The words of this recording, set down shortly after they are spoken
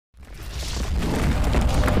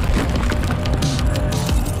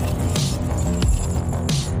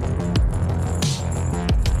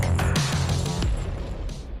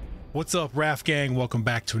What's up, Raf Gang? Welcome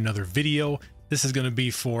back to another video. This is going to be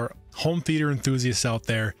for home theater enthusiasts out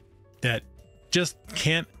there that just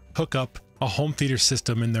can't hook up a home theater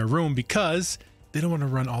system in their room because they don't want to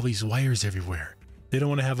run all these wires everywhere. They don't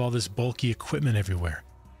want to have all this bulky equipment everywhere.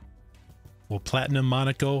 Well, Platin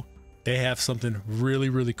Monaco, they have something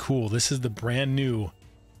really cool. This is the brand new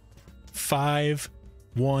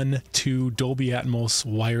 512 Dolby Atmos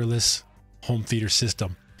wireless home theater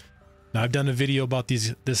system. Now, I've done a video about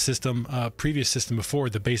this system, previous system before,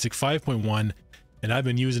 the basic 5.1, and I've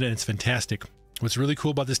been using it and it's fantastic. What's really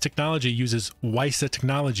cool about this technology, it uses Wisa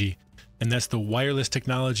technology, and that's the wireless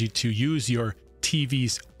technology to use your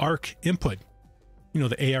TV's ARC input. You know,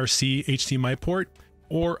 the ARC HDMI port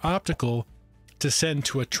or optical to send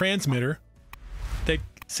to a transmitter that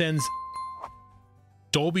sends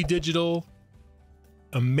Dolby digital,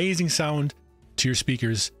 amazing sound to your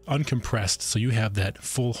speakers uncompressed, so you have that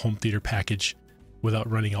full home theater package without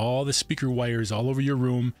running all the speaker wires all over your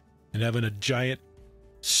room and having a giant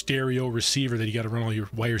stereo receiver that you got to run all your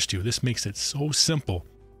wires to. This makes it so simple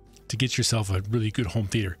to get yourself a really good home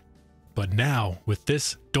theater. But now with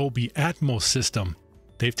this Dolby Atmos system,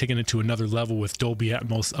 they've taken it to another level with Dolby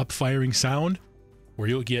Atmos upfiring sound, where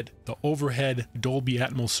you'll get the overhead Dolby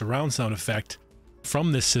Atmos surround sound effect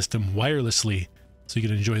from this system wirelessly. So you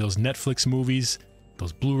can enjoy those Netflix movies,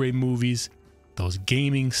 those Blu-ray movies, those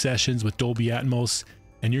gaming sessions with Dolby Atmos,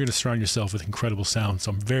 and you're going to surround yourself with incredible sound.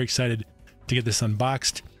 So I'm very excited to get this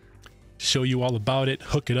unboxed, show you all about it,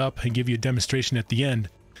 hook it up, and give you a demonstration at the end.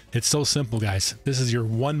 It's so simple, guys. This is your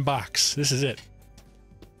one box. This is it.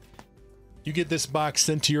 You get this box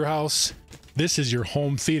sent to your house. This is your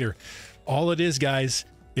home theater. All it is, guys,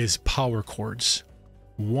 is power cords.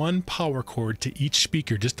 One power cord to each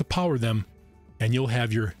speaker just to power them, and you'll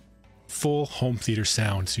have your full home theater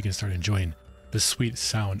sound so you can start enjoying the sweet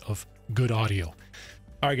sound of good audio.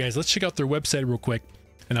 All right, guys, let's check out their website real quick,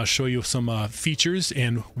 and I'll show you some features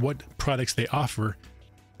and what products they offer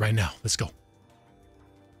right now. Let's go.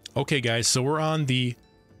 Okay, guys, so we're on the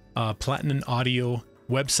Platin Audio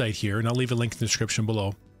website here, and I'll leave a link in the description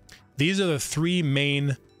below. These are the three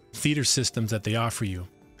main theater systems that they offer you.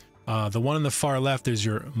 The one on the far left is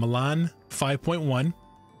your Milan 5.1.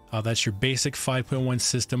 That's your basic 5.1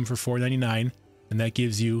 system for $499, and that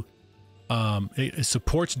gives you, it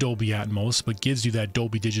supports Dolby Atmos, but gives you that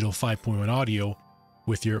Dolby Digital 5.1 audio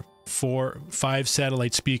with your 5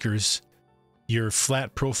 satellite speakers, your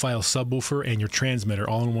flat profile subwoofer, and your transmitter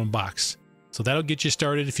all in one box. So that'll get you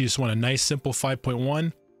started if you just want a nice, simple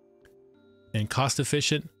 5.1 and cost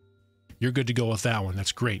efficient. You're good to go with that one.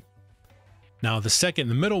 That's great. Now,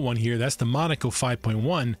 the middle one here, that's the Monaco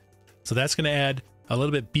 5.1. So that's going to add a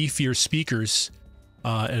little bit beefier speakers.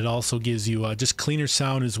 It also gives you just cleaner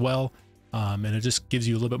sound as well. And it just gives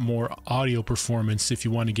you a little bit more audio performance if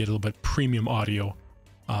you want to get a little bit premium audio.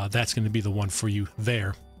 That's going to be the one for you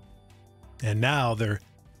there. And now their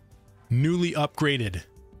newly upgraded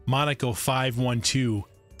Monaco 512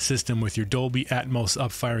 system with your Dolby Atmos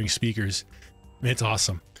upfiring speakers. It's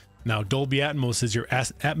awesome. Now, Dolby Atmos is your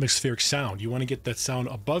atmospheric sound. You want to get that sound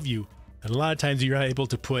above you. And a lot of times you're not able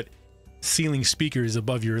to put ceiling speakers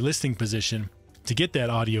above your listening position to get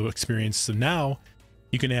that audio experience. So now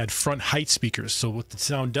you can add front height speakers. So what the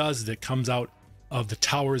sound does is it comes out of the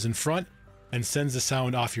towers in front and sends the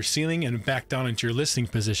sound off your ceiling and back down into your listening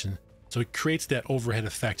position. So it creates that overhead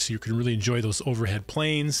effect. So you can really enjoy those overhead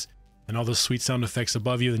planes and all those sweet sound effects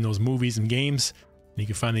above you in those movies and games. And you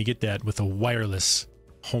can finally get that with a wireless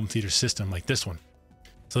home theater system like this one.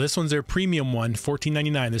 So this one's their premium one,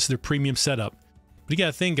 $14.99. This is their premium setup. But you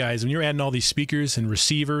got to think, guys, when you're adding all these speakers and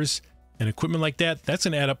receivers and equipment like that, that's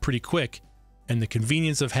going to add up pretty quick. And the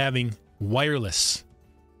convenience of having wireless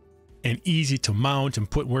and easy to mount and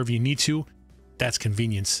put wherever you need to, that's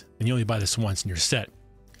convenience. And you only buy this once and you're set.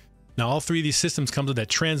 Now, all three of these systems come with that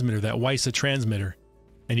transmitter, that Wisa transmitter,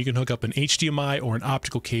 and you can hook up an HDMI or an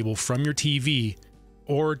optical cable from your TV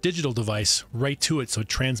or digital device right to it, so it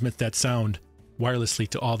transmits that sound wirelessly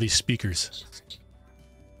to all these speakers.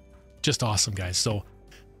 Just awesome, guys. So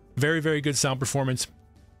very good sound performance.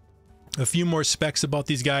 A few more specs about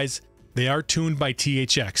these guys. They are tuned by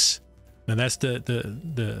THX. Now that's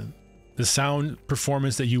the sound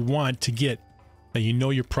performance that you want to get, that you know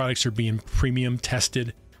your products are being premium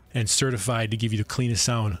tested and certified to give you the cleanest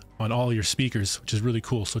sound on all your speakers, which is really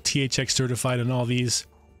cool. So THX certified on all these.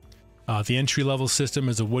 The entry-level system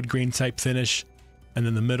is a wood grain type finish, and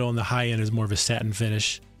then the middle and the high end is more of a satin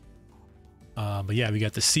finish. But yeah, we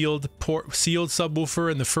got the sealed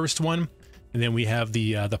subwoofer in the first one, and then we have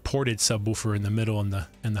the ported subwoofer in the middle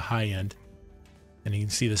and the high end. And you can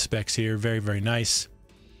see the specs here, very nice.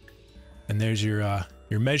 And there's your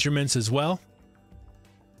your measurements as well.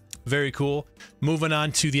 Very cool. Moving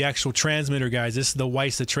on to the actual transmitter, guys. This is the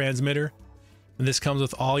Wisa transmitter, and this comes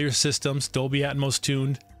with all your systems, Dolby Atmos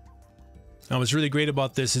tuned. Now, what's really great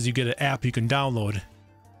about this is you get an app you can download,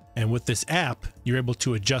 and with this app, you're able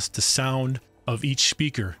to adjust the sound of each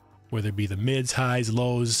speaker, whether it be the mids, highs,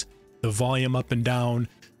 lows, the volume up and down,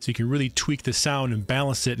 so you can really tweak the sound and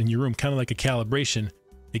balance it in your room, kind of like a calibration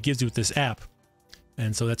it gives you with this app.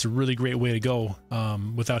 And so that's a really great way to go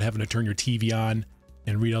without having to turn your TV on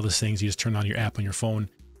and read all those things. You just turn on your app on your phone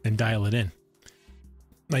and dial it in.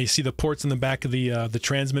 Now you see the ports in the back of the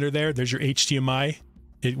transmitter there. There's your HDMI.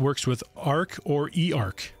 It works with ARC or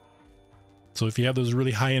eARC. So if you have those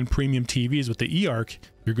really high-end premium TVs with the eARC,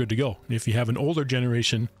 you're good to go. And if you have an older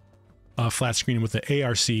generation flat screen with the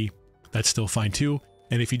ARC, that's still fine too.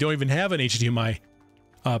 And if you don't even have an HDMI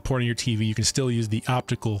port on your TV, you can still use the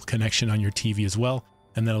optical connection on your TV as well,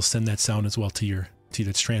 and that'll send that sound as well to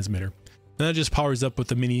its transmitter. And that just powers up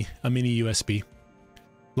with a mini USB.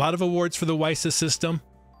 A lot of awards for the Wisa system.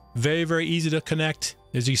 Very, very easy to connect.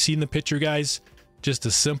 As you see in the picture, guys, just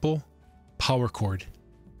a simple power cord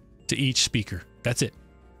to each speaker. That's it.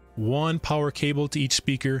 One power cable to each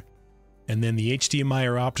speaker, and then the HDMI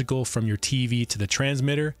or optical from your TV to the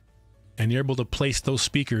transmitter, and you're able to place those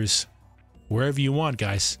speakers wherever you want,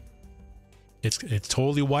 guys. It's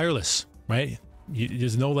totally wireless, right?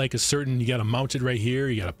 There's no like a certain, you got to mount it right here,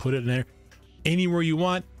 you got to put it in there. Anywhere you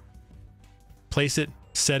want, place it,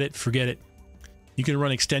 set it, forget it. You can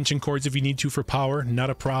run extension cords if you need to for power,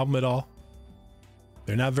 not a problem at all.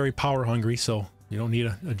 They're not very power hungry, so you don't need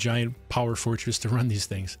a giant power fortress to run these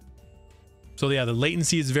things. So yeah, the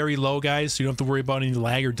latency is very low, guys, so you don't have to worry about any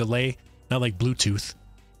lag or delay. Not like Bluetooth,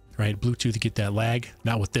 right? Bluetooth, you get that lag.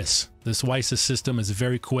 Not with this. This Wisa system is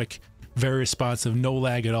very quick, very responsive, no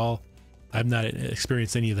lag at all. I've not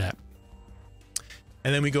experienced any of that.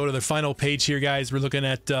 And then we go to the final page here, guys. We're looking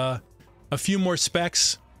at a few more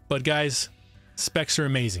specs, but guys, specs are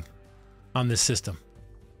amazing on this system.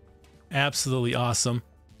 Absolutely awesome.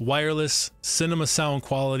 Wireless, cinema sound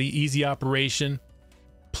quality, easy operation,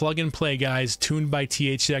 plug and play, guys, tuned by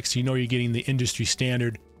THX, so you know you're getting the industry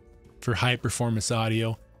standard for high performance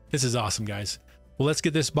audio. This is awesome, guys. Well, let's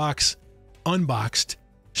get this box unboxed,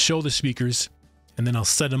 show the speakers, and then I'll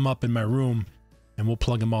set them up in my room and we'll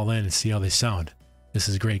plug them all in and see how they sound. This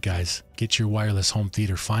is great, guys. Get your wireless home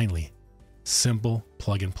theater finally. Simple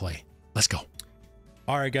plug and play. Let's go.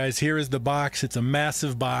 All right, guys, here is the box. It's a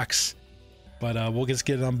massive box, but we'll just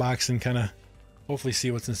get it unboxed and kind of hopefully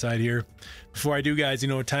see what's inside here. Before I do, guys, you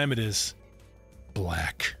know what time it is.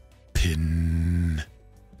 Black pin.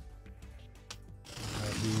 All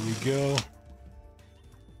right, here we go.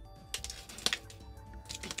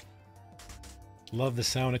 Love the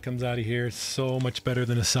sound that comes out of here. It's so much better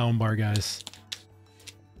than a sound bar, guys.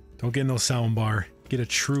 Don't get no sound bar. Get a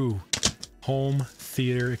true home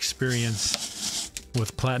theater experience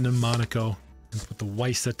with Platin Monaco and with the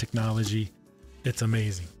Wisa technology. It's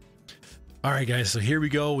amazing. All right, guys, so here we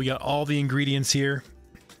go. We got all the ingredients here.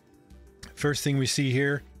 First thing we see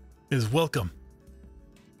here is welcome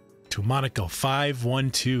to Monaco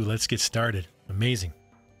 512. Let's get started. Amazing.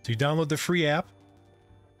 So you download the free app.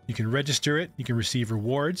 You can register it. You can receive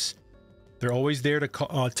rewards. They're always there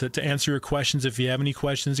to answer your questions. If you have any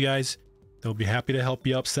questions, guys, they'll be happy to help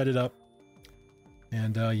you up, set it up.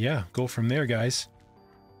 And yeah, go from there, guys.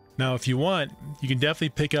 Now, if you want, you can definitely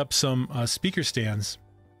pick up some speaker stands.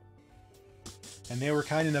 And they were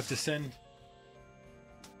kind enough to send...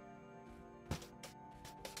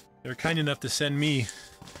 They're kind enough to send me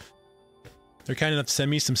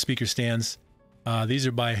some speaker stands. These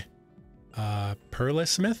are by Perla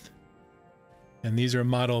Smith, and these are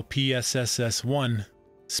model PSSS1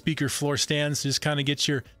 speaker floor stands. Just kind of get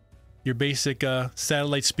your basic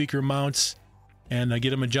satellite speaker mounts and get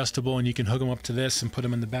them adjustable, and you can hook them up to this and put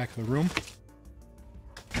them in the back of the room.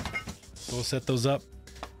 So we'll set those up.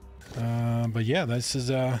 But yeah, this is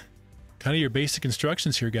kind of your basic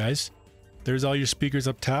instructions here, guys. There's all your speakers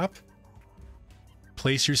up top.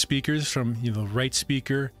 Place your speakers from the right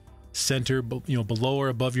speaker, center, below or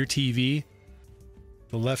above your TV,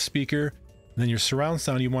 the left speaker, and then your surround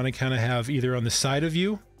sound you want to kind of have either on the side of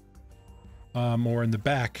you or in the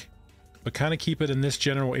back, but kind of keep it in this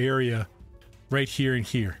general area right here and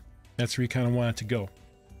here. That's where you kind of want it to go.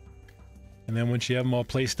 And then once you have them all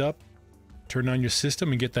placed up, turn on your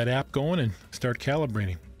system and get that app going and start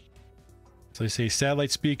calibrating. So they say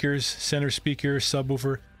satellite speakers, center speaker,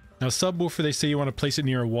 subwoofer. Now subwoofer, they say you want to place it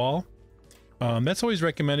near a wall. That's always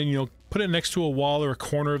recommended. Put it next to a wall or a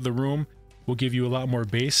corner of the room will give you a lot more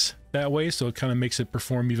bass that way, so it kind of makes it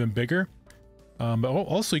perform even bigger. But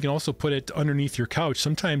also you can also put it underneath your couch.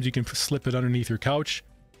 Sometimes you can slip it underneath your couch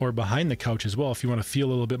or behind the couch as well. If you want to feel a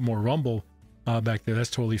little bit more rumble back there, that's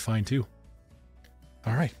totally fine too.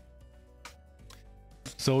 All right.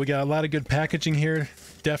 So we got a lot of good packaging here.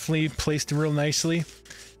 Definitely placed real nicely.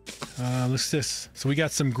 Look at this. So we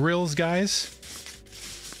got some grills, guys.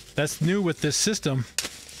 That's new with this system,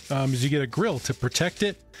 is you get a grill to protect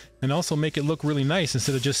it and also make it look really nice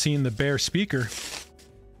instead of just seeing the bare speaker.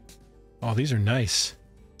 Oh, these are nice.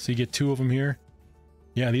 So you get two of them here.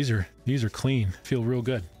 Yeah, these are clean. Feel real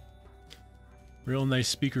good. Real nice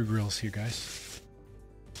speaker grills here, guys.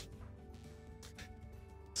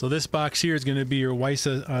 So this box here is going to be your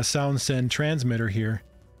Wisa SoundSend transmitter here.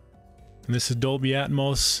 And this is Dolby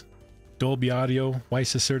Atmos, Dolby Audio,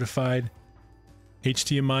 Wisa certified,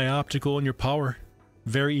 HDMI optical, and your power.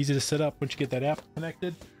 Very easy to set up. Once you get that app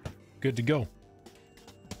connected, good to go.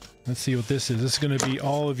 Let's see what this is. This is going to be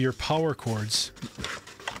all of your power cords.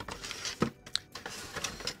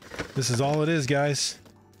 This is all it is, guys.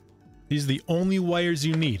 These are the only wires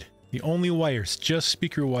you need. The only wires, just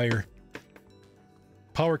speaker wire.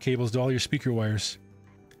 Power cables to all your speaker wires.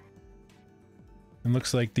 It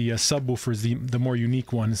looks like the subwoofer is the more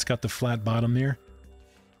unique one. It's got the flat bottom there.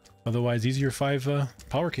 Otherwise, these are your 5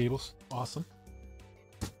 power cables. Awesome.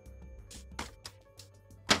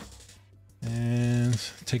 And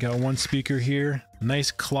take out one speaker here.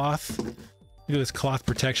 Nice cloth. Look at this cloth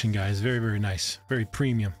protection, guys. Very, very nice. Very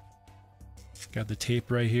premium. Got the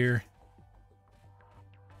tape right here.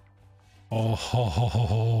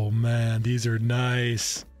 Oh, man, these are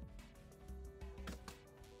nice.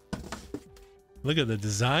 Look at the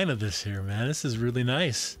design of this here, man. This is really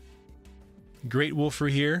nice. Great woofer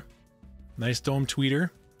here. Nice dome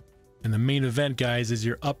tweeter. And the main event, guys, is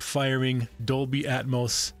your up-firing Dolby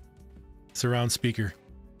Atmos surround speaker.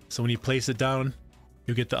 So when you place it down,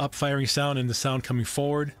 you'll get the up-firing sound and the sound coming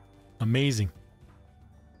forward. Amazing.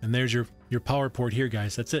 And there's your power port here,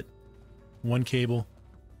 guys. That's it. One cable,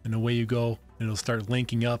 and away you go. And it'll start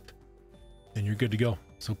linking up, and you're good to go.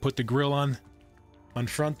 So put the grill on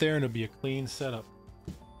front there, and it'll be a clean setup.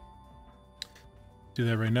 Do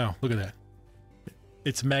that right now. Look at that.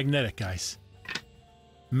 It's magnetic, guys.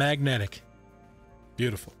 Magnetic.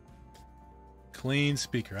 Beautiful. Clean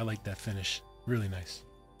speaker. I like that finish. Really nice.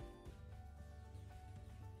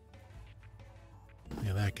 Look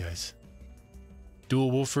at that, guys. Dual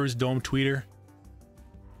woofers, dome tweeter,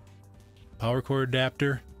 power cord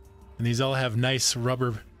adapter, and these all have nice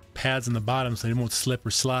rubber pads on the bottom so they won't slip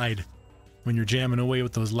or slide when you're jamming away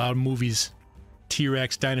with those loud movies.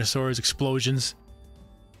 T-Rex, dinosaurs, explosions,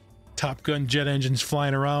 Top Gun jet engines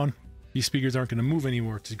flying around. These speakers aren't going to move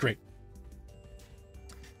anymore, which is great.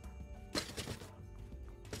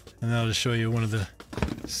 And I'll just show you one of the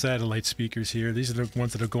satellite speakers here. These are the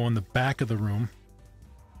ones that will go in the back of the room.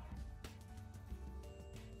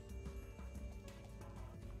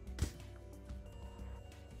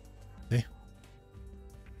 See?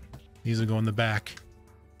 These will go in the back.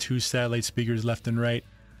 2 satellite speakers left and right.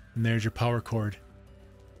 And there's your power cord.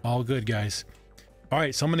 All good, guys. All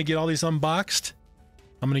right, so I'm going to get all these unboxed.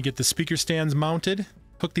 I'm going to get the speaker stands mounted.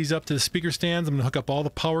 Hook these up to the speaker stands. I'm going to hook up all the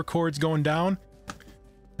power cords going down.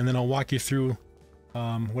 And then I'll walk you through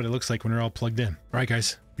what it looks like when they're all plugged in. All right,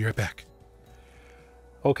 guys, be right back.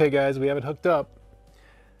 Okay, guys, we have it hooked up.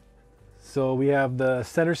 So we have the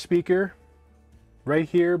center speaker right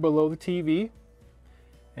here below the TV.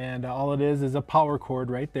 And all it is a power cord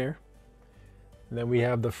right there. And then we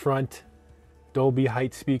have the front Dolby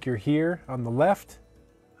height speaker here on the left,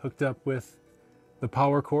 hooked up with the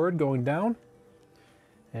power cord going down.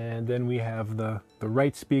 And then we have the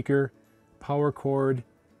right speaker power cord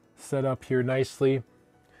set up here nicely.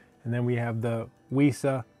 And then we have the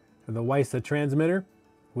Wisa transmitter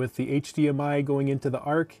with the HDMI going into the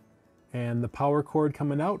ARC and the power cord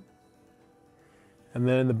coming out. And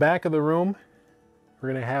then in the back of the room, we're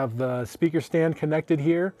going to have the speaker stand connected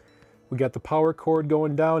here. We got the power cord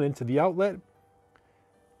going down into the outlet.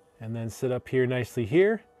 And then sit up here nicely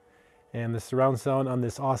here. And the surround sound on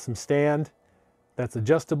this awesome stand that's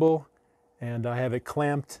adjustable. And I have it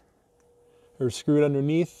clamped or screwed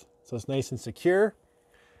underneath so it's nice and secure.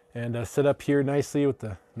 And set up here nicely with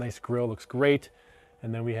the nice grill. Looks great.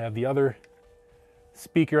 And then we have the other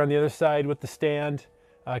speaker on the other side with the stand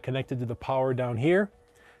connected to the power down here.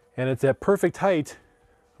 And it's at perfect height.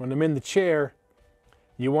 When I'm in the chair,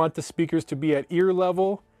 you want the speakers to be at ear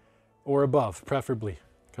level or above, preferably.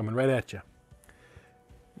 Coming right at you.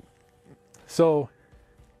 So,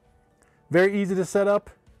 very easy to set up.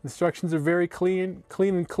 Instructions are very clean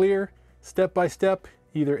and clear, step by step,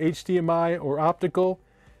 either HDMI or optical,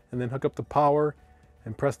 and then hook up the power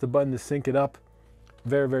and press the button to sync it up.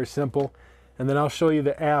 Very, very simple. And then I'll show you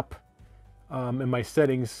the app in my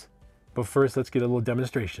settings. But first, let's get a little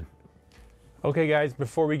demonstration. Okay guys,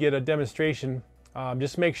 before we get a demonstration,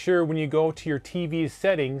 just make sure when you go to your TV's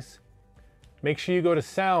settings, make sure you go to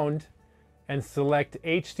sound and select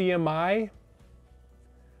HDMI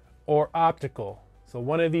or optical. So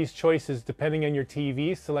one of these choices, depending on your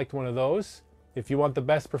TV, select one of those. If you want the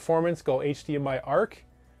best performance, go HDMI ARC.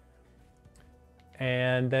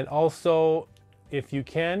 And then also, if you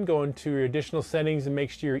can, go into your additional settings and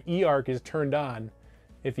make sure your eARC is turned on,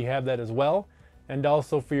 if you have that as well. And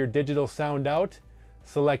also for your digital sound out,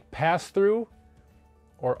 select pass-through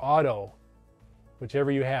or auto,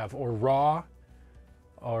 whichever you have, or raw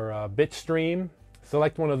or bit stream.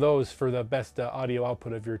 Select one of those for the best audio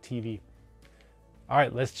output of your TV. All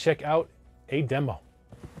right, let's check out a demo.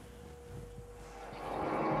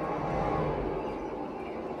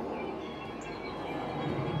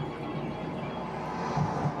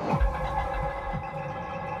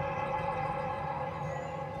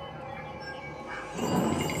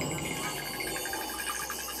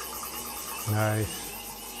 Nice.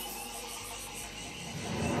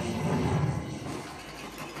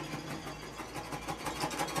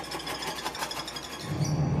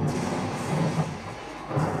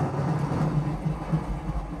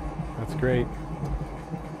 That's great.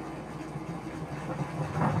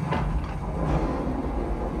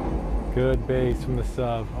 Good bass from the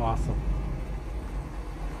sub. Awesome.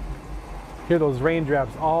 Hear those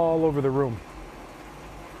raindrops all over the room.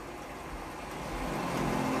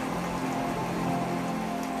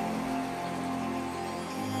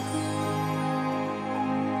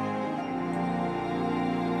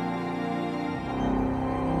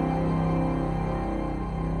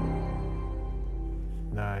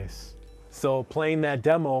 Nice. So playing that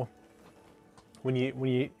demo, when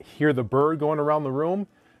you hear the bird going around the room,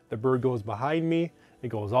 the bird goes behind me, it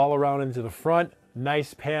goes all around into the front,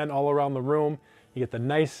 nice pan all around the room. You get the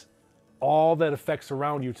nice, all that effects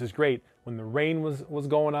around you, which is great. When the rain was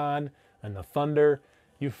going on and the thunder,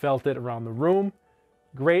 you felt it around the room.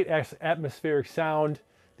 Great atmospheric sound.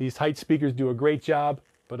 These height speakers do a great job,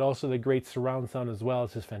 but also the great surround sound as well.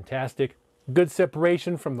 It's just fantastic. Good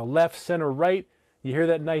separation from the left, center, right. You hear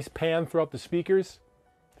that nice pan throughout the speakers.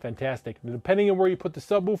 Fantastic. Depending on where you put the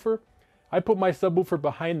subwoofer, I put my subwoofer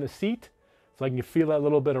behind the seat so I can feel that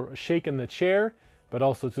little bit of shake in the chair, but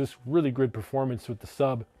also it's just really good performance with the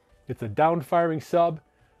sub. It's a down firing sub,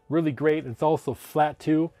 really great. It's also flat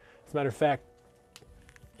too. As a matter of fact,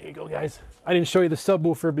 here you go guys. I didn't show you the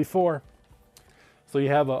subwoofer before. So you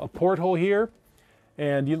have a porthole here,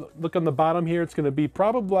 and you look on the bottom here, it's gonna be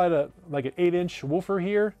probably like an 8-inch woofer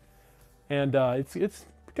here. And it's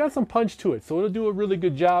got some punch to it, so it'll do a really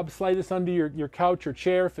good job. Slide this under your couch or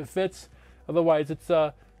chair if it fits. Otherwise, it's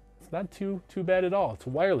not too bad at all. It's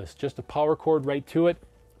wireless, just a power cord right to it.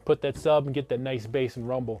 Put that sub and get that nice bass and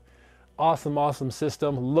rumble. Awesome, awesome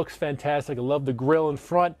system. Looks fantastic. I love the grill in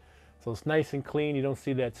front, so it's nice and clean. You don't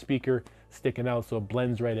see that speaker sticking out, so it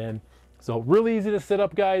blends right in. So really easy to set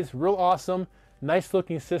up, guys. Real awesome, nice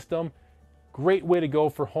looking system. Great way to go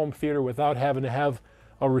for home theater without having to have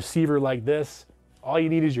a receiver like this. All you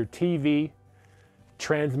need is your TV,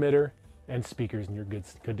 transmitter, and speakers, and you're good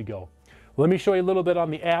to go. Let me show you a little bit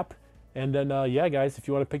on the app, and then yeah guys, if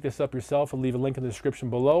you want to pick this up yourself, I'll leave a link in the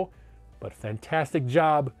description below. But fantastic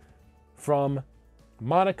job from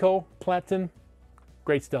Monaco, Platin.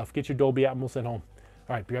 Great stuff. Get your Dolby Atmos at home.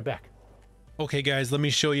 All right, be right back. Okay guys, let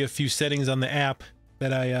me show you a few settings on the app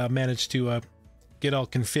that I managed to get all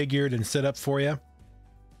configured and set up for you.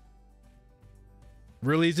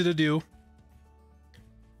 Real easy to do.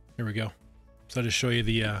 Here we go. So I'll just show you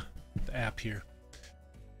the app here.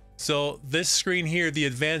 So this screen here, the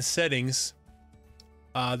advanced settings,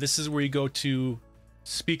 this is where you go to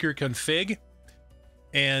speaker config,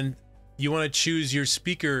 and you want to choose your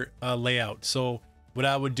speaker layout. So what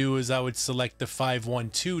I would do is I would select the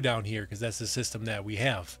 512 down here because that's the system that we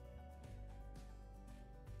have.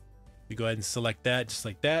 You go ahead and select that just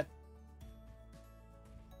like that.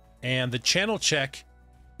 And the channel check,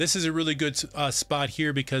 this is a really good spot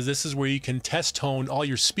here because this is where you can test tone all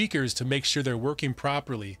your speakers to make sure they're working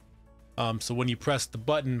properly. So when you press the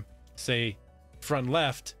button, say front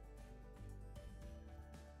left,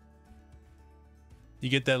 you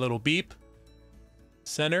get that little beep,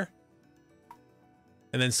 center,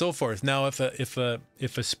 and then so forth. Now if a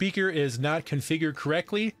speaker is not configured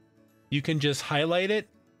correctly, you can just highlight it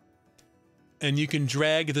and you can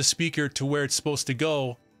drag the speaker to where it's supposed to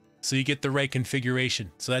go so you get the right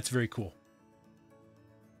configuration. So that's very cool.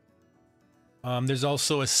 There's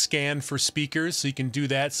also a scan for speakers, so you can do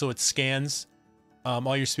that so it scans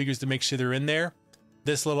all your speakers to make sure they're in there.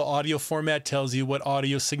 This little audio format tells you what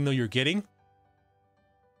audio signal you're getting.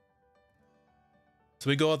 So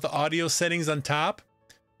we go with the audio settings on top.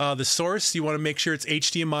 The source, you want to make sure it's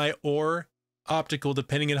HDMI or optical,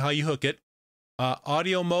 depending on how you hook it.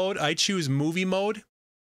 Audio mode, I choose movie mode.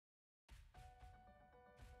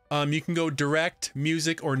 You can go direct,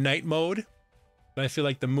 music, or night mode. But I feel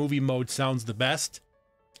like the movie mode sounds the best.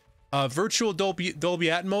 Virtual Dolby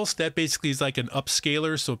Atmos, that basically is like an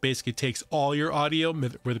upscaler, so it basically takes all your audio,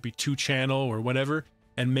 whether it be 2-channel or whatever,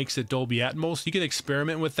 and makes it Dolby Atmos. You can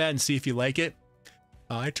experiment with that and see if you like it.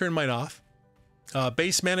 I turn mine off.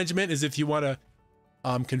 Bass management is if you want to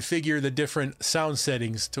configure the different sound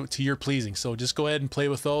settings to your pleasing. So just go ahead and play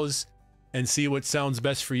with those and see what sounds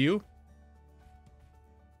best for you.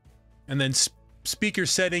 And then speaker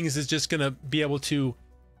settings is just going to be able to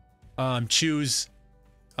choose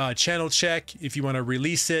channel check if you want to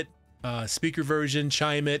release it, speaker version,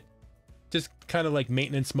 chime it, just kind of like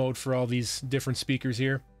maintenance mode for all these different speakers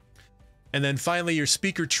here. And then finally, your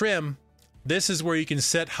speaker trim. This is where you can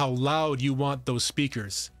set how loud you want those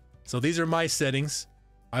speakers. So these are my settings.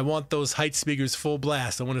 I want those height speakers full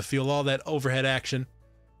blast. I want to feel all that overhead action.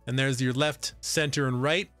 And there's your left, center, and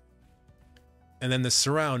right. And then the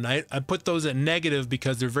surround. I put those at negative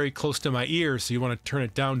because they're very close to my ear, so you want to turn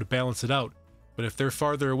it down to balance it out. But if they're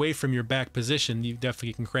farther away from your back position, you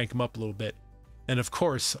definitely can crank them up a little bit. And of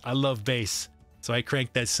course, I love bass, so I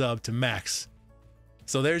crank that sub to max.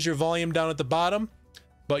 So there's your volume down at the bottom,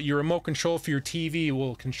 but your remote control for your TV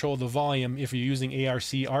will control the volume if you're using ARC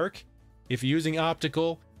ARC. If you're using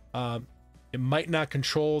optical, it might not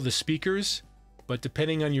control the speakers, but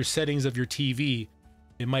depending on your settings of your TV,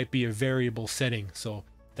 it might be a variable setting, so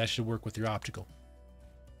that should work with your optical.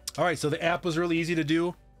 All right, so the app was really easy to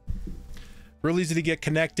do. Real easy to get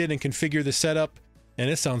connected and configure the setup, and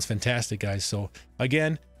it sounds fantastic, guys. So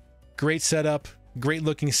again, great setup, great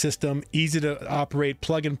looking system, easy to operate,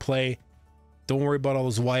 plug and play. Don't worry about all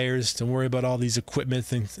those wires. Don't worry about all these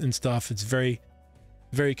equipment and stuff. It's very,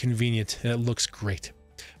 very convenient, and it looks great.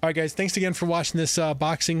 All right, guys, thanks again for watching this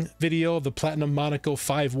boxing video of the Platin Monaco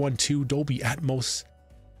 512 Dolby Atmos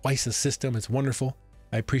Wisa system. It's wonderful.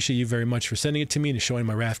 I appreciate you very much for sending it to me and showing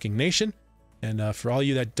my Rafcave Nation. And for all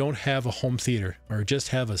you that don't have a home theater or just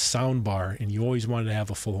have a sound bar and you always wanted to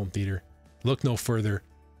have a full home theater, look no further.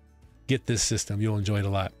 Get this system. You'll enjoy it a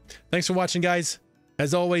lot. Thanks for watching, guys.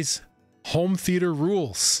 As always, home theater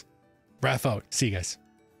rules. Raf out. See you guys.